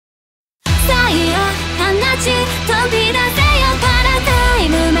ち飛び出せよパラダイ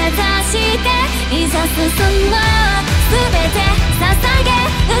ム目指していざ進もう全て捧げ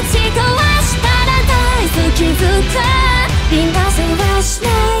打ち壊しパラダイス築こう見出せはしな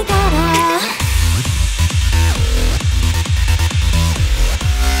いから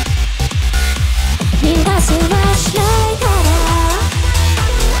見出せはしないから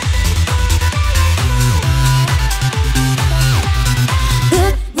グ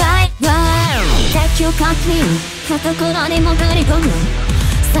ッバイバイ敵を確認懐に潜り込む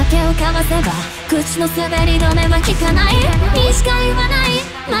酒を交わせば口の滑り止めは効かない二次会はない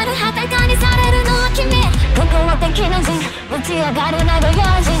丸裸にされるのはキミここは敵の陣ぶち上がるな御用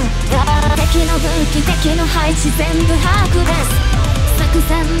心だ敵の武器敵の配置全部把握です作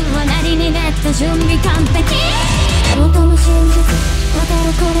戦は練りに練った準備完璧求む真実渡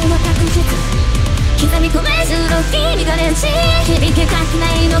るこれは確実刻み込め収録にガレンジ響きかけな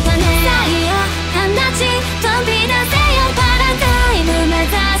いのかね賽を放ち飛び出せよパラダイム目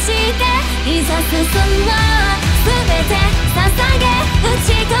指していざ進もう全て捧げ打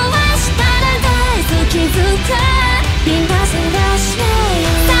ち壊しパラダイス築こう